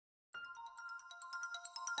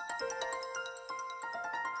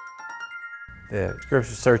The Scripps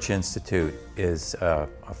Research Institute is a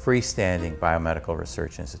freestanding biomedical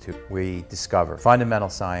research institute. We discover fundamental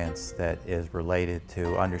science that is related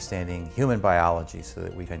to understanding human biology so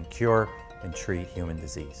that we can cure and treat human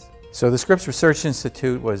disease. So the Scripps Research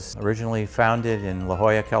Institute was originally founded in La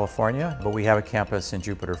Jolla, California, but we have a campus in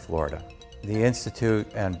Jupiter, Florida. The Institute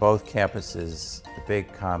and both campuses, the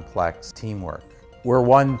big complex teamwork. We're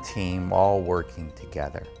one team all working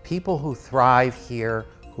together. People who thrive here,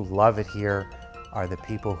 who love it here, are the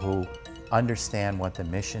people who understand what the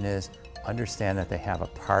mission is, understand that they have a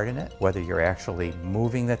part in it, whether you're actually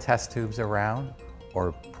moving the test tubes around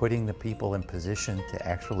or putting the people in position to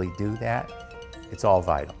actually do that. It's all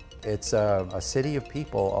vital. It's a city of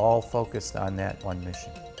people all focused on that one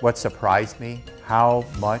mission. What surprised me, how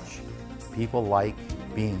much people like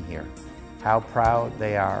being here, how proud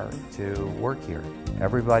they are to work here.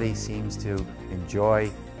 Everybody seems to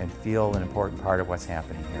enjoy and feel an important part of what's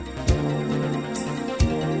happening here.